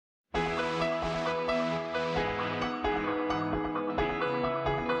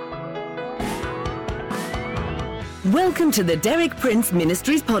Welcome to the Derek Prince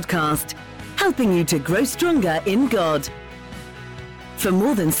Ministries podcast, helping you to grow stronger in God. For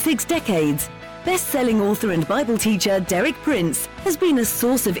more than 6 decades, best-selling author and Bible teacher Derek Prince has been a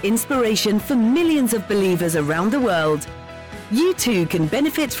source of inspiration for millions of believers around the world. You too can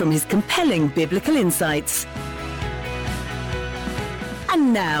benefit from his compelling biblical insights.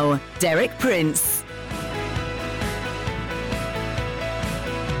 And now, Derek Prince.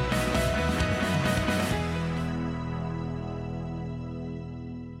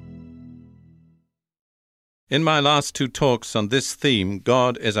 In my last 2 talks on this theme,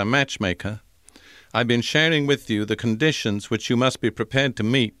 God is a matchmaker, I've been sharing with you the conditions which you must be prepared to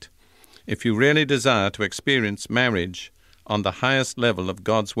meet if you really desire to experience marriage on the highest level of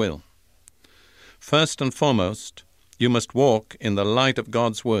God's will. First and foremost, you must walk in the light of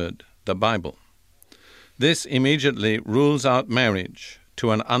God's Word, the Bible. This immediately rules out marriage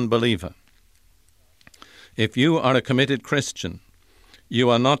to an unbeliever. If you are a committed Christian, you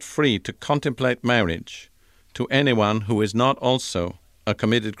are not free to contemplate marriage to anyone who is not also a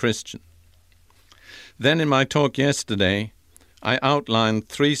committed Christian. Then in my talk yesterday, I outlined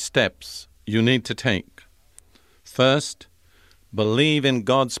 3 steps you need to take. First, believe in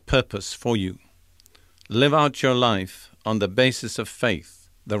God's purpose for you. Live out your life on the basis of faith.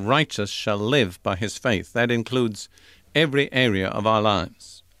 The righteous shall live by his faith. That includes every area of our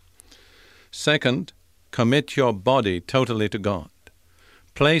lives. Second, commit your body totally to God.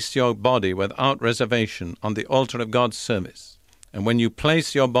 Place your body without reservation on the altar of God's service. And when you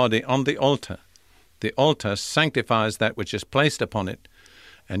place your body on the altar sanctifies that which is placed upon it,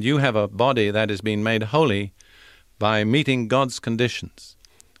 and you have a body that is being made holy by meeting God's conditions.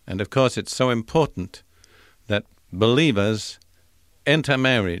 And of course, it's so important that believers enter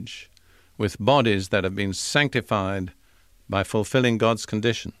marriage with bodies that have been sanctified by fulfilling God's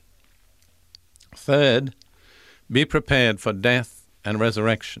condition. Third, be prepared for death and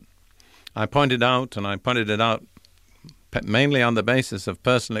resurrection. I pointed it out mainly on the basis of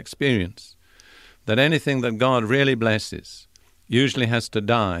personal experience, that anything that God really blesses usually has to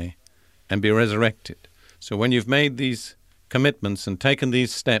die and be resurrected. So when you've made these commitments and taken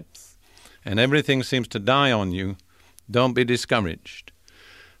these steps, and everything seems to die on you, don't be discouraged.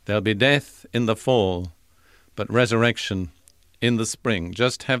 There'll be death in the fall, but resurrection in the spring.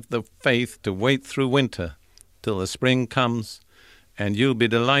 Just have the faith to wait through winter till the spring comes, and you'll be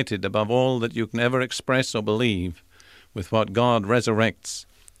delighted above all that you can ever express or believe with what God resurrects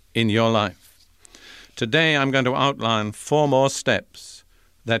in your life. Today I'm going to outline 4 more steps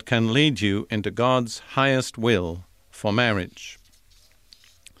that can lead you into God's highest will for marriage.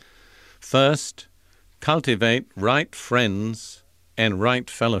 First, cultivate right friends and right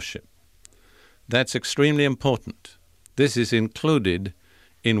fellowship. That's extremely important. This is included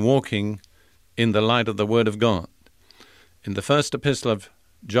in walking in the light of the Word of God. In the first epistle of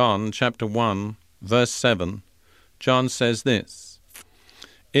John, chapter 1, verse 7, John says this: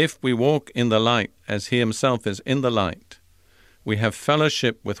 "If we walk in the light as he himself is in the light, we have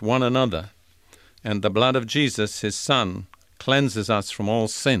fellowship with one another, and the blood of Jesus, his Son, cleanses us from all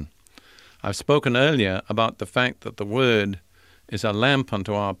sin." I've spoken earlier about the fact that the Word is a lamp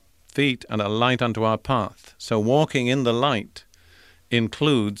unto our feet and a light unto our path. So walking in the light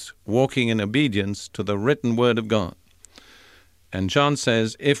includes walking in obedience to the written Word of God. And John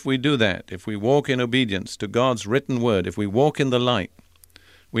says, if we do that, if we walk in obedience to God's written Word, if we walk in the light,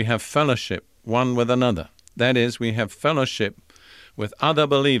 we have fellowship one with another. That is, we have fellowship with other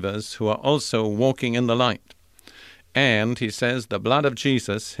believers who are also walking in the light. And, he says, the blood of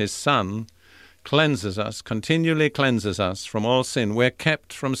Jesus, his Son, cleanses us, continually cleanses us from all sin. We're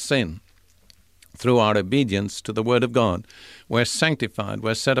kept from sin through our obedience to the Word of God. We're sanctified,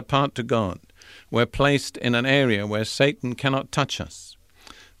 we're set apart to God. We're placed in an area where Satan cannot touch us.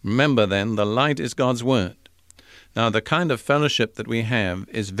 Remember then, the light is God's Word. Now, the kind of fellowship that we have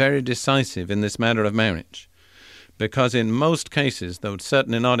is very decisive in this matter of marriage, because in most cases, though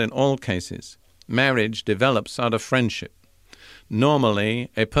certainly not in all cases, marriage develops out of friendship. Normally,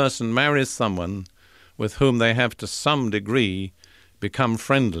 a person marries someone with whom they have to some degree become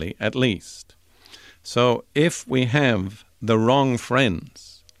friendly, at least. So if we have the wrong friends,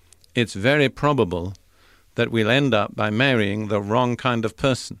 it's very probable that we'll end up by marrying the wrong kind of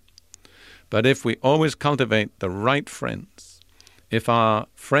person. But if we always cultivate the right friends, if our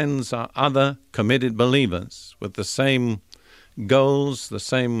friends are other committed believers with the same goals, the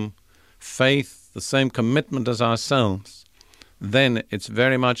same faith, the same commitment as ourselves, then it's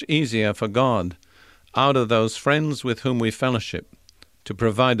very much easier for God, out of those friends with whom we fellowship, to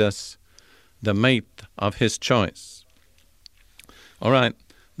provide us the mate of his choice. All right,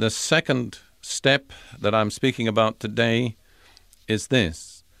 the second step that I'm speaking about today is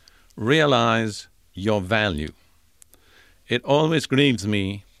this: realize your value. It always grieves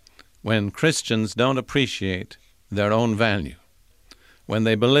me when Christians don't appreciate their own value, when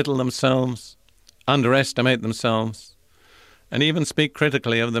they belittle themselves, underestimate themselves, and even speak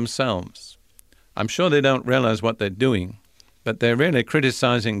critically of themselves. I'm sure they don't realize what they're doing, but they're really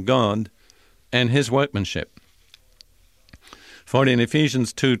criticizing God and His workmanship. For in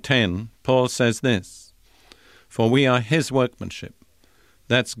Ephesians 2:10, Paul says this: "For we are His workmanship,"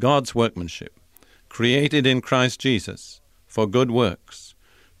 that's God's workmanship, "created in Christ Jesus for good works,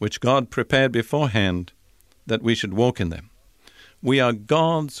 which God prepared beforehand that we should walk in them." We are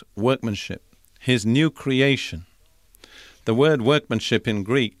God's workmanship, His new creation. The word workmanship in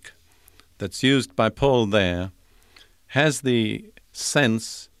Greek that's used by Paul there has the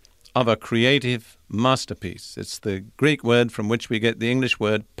sense of a creative masterpiece. It's the Greek word from which we get the English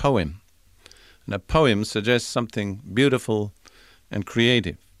word poem. And a poem suggests something beautiful and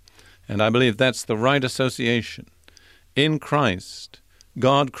creative. And I believe that's the right association. In Christ,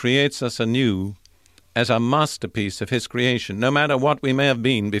 God creates us anew as a masterpiece of His creation. No matter what we may have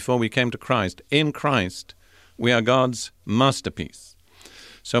been before we came to Christ, in Christ, we are God's masterpiece.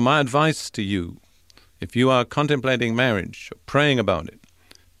 So my advice to you, if you are contemplating marriage or praying about it,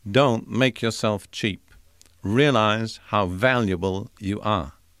 don't make yourself cheap. Realize how valuable you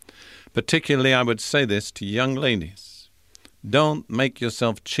are. Particularly, I would say this to young ladies. Don't make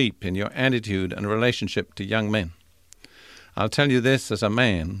yourself cheap in your attitude and relationship to young men. I'll tell you this as a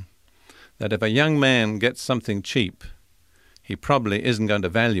man, that if a young man gets something cheap, he probably isn't going to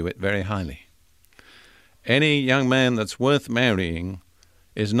value it very highly. Any young man that's worth marrying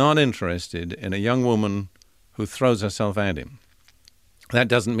is not interested in a young woman who throws herself at him. That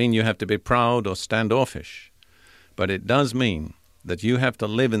doesn't mean you have to be proud or standoffish, but it does mean that you have to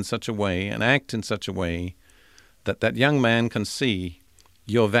live in such a way and act in such a way that that young man can see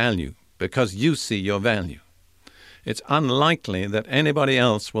your value, because you see your value. It's unlikely that anybody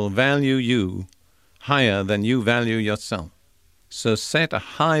else will value you higher than you value yourself. So set a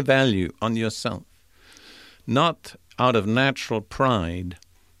high value on yourself, not out of natural pride,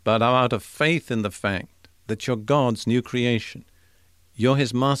 but out of faith in the fact that you're God's new creation. You're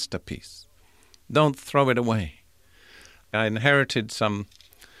His masterpiece. Don't throw it away. I inherited some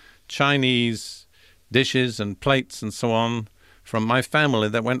Chinese dishes and plates and so on from my family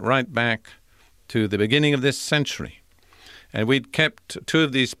that went right back to the beginning of this century. And we'd kept 2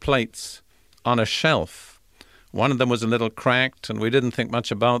 of these plates on a shelf. One of them was a little cracked, and we didn't think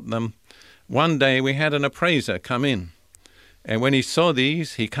much about them. One day we had an appraiser come in, and when he saw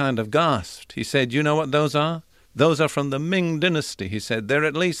these, he kind of gasped. He said, "You know what those are? Those are from the Ming dynasty," he said. "They're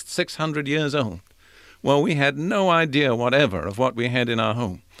at least 600 years old." Well, we had no idea whatever of what we had in our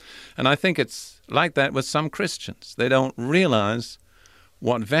home. And I think it's like that with some Christians. They don't realize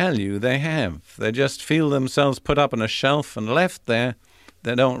what value they have. They just feel themselves put up on a shelf and left there.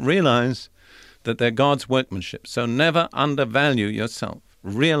 They don't realize that they're God's workmanship. So never undervalue yourself.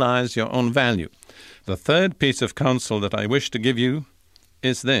 Realize your own value. The third piece of counsel that I wish to give you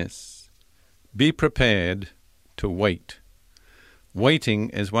is this: be prepared to wait. Waiting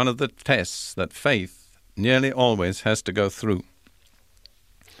is one of the tests that faith nearly always has to go through.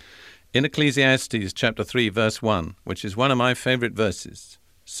 In Ecclesiastes chapter 3, verse 1, which is one of my favorite verses,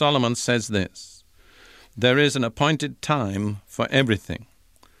 Solomon says this: "There is an appointed time for everything,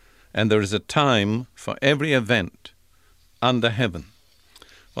 and there is a time for every event under heaven."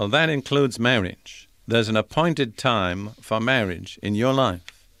 Well, that includes marriage. There's an appointed time for marriage in your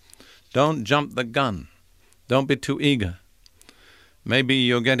life. Don't jump the gun. Don't be too eager. Maybe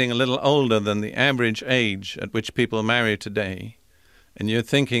you're getting a little older than the average age at which people marry today, and you're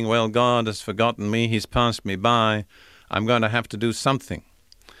thinking, well, God has forgotten me, He's passed me by, I'm going to have to do something.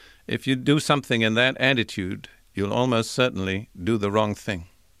 If you do something in that attitude, you'll almost certainly do the wrong thing.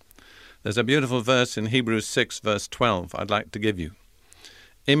 There's a beautiful verse in Hebrews 6, verse 12 I'd like to give you.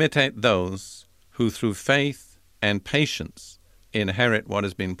 "Imitate those who through faith and patience inherit what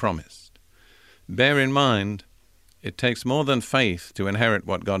has been promised." Bear in mind, it takes more than faith to inherit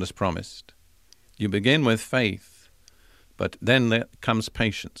what God has promised. You begin with faith, but then there comes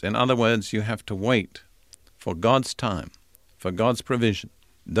patience. In other words, you have to wait for God's time, for God's provision.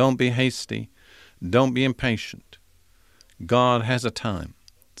 Don't be hasty. Don't be impatient. God has a time.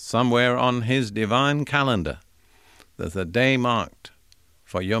 Somewhere on His divine calendar, there's a day marked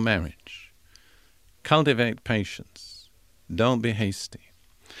for your marriage. Cultivate patience. Don't be hasty.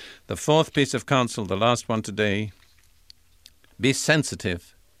 The fourth piece of counsel, the last one today, be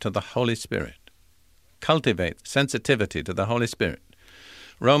sensitive to the Holy Spirit. Cultivate sensitivity to the Holy Spirit.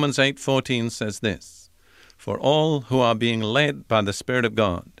 Romans 8:14 says this, "For all who are being led by the Spirit of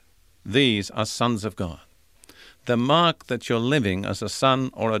God, these are sons of God." The mark that you're living as a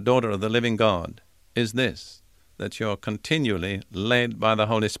son or a daughter of the living God is this, that you're continually led by the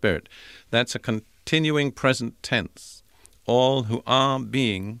Holy Spirit. That's a continuing present tense. All who are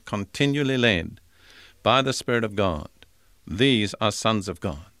being continually led by the Spirit of God, these are sons of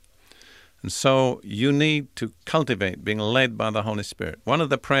God. And so you need to cultivate being led by the Holy Spirit. One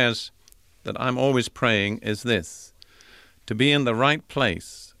of the prayers that I'm always praying is this, to be in the right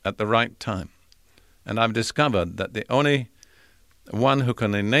place at the right time. And I've discovered that the only one who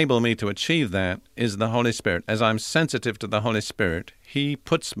can enable me to achieve that is the Holy Spirit. As I'm sensitive to the Holy Spirit, He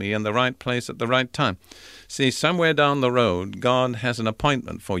puts me in the right place at the right time. See, somewhere down the road, God has an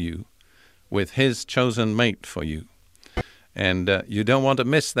appointment for you with His chosen mate for you. And you don't want to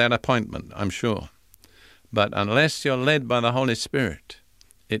miss that appointment, I'm sure. But unless you're led by the Holy Spirit,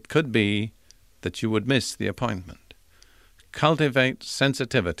 it could be that you would miss the appointment. Cultivate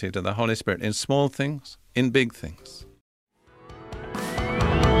sensitivity to the Holy Spirit in small things, in big things.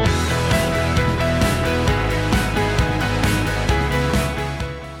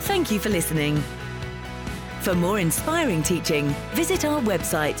 Thank you for listening. For more inspiring teaching, visit our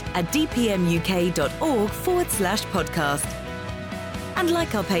website at dpmuk.org/podcast. And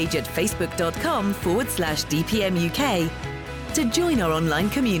like our page at facebook.com/dpmuk to join our online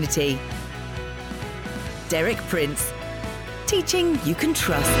community. Derek Prince, teaching you can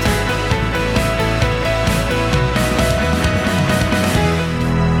trust.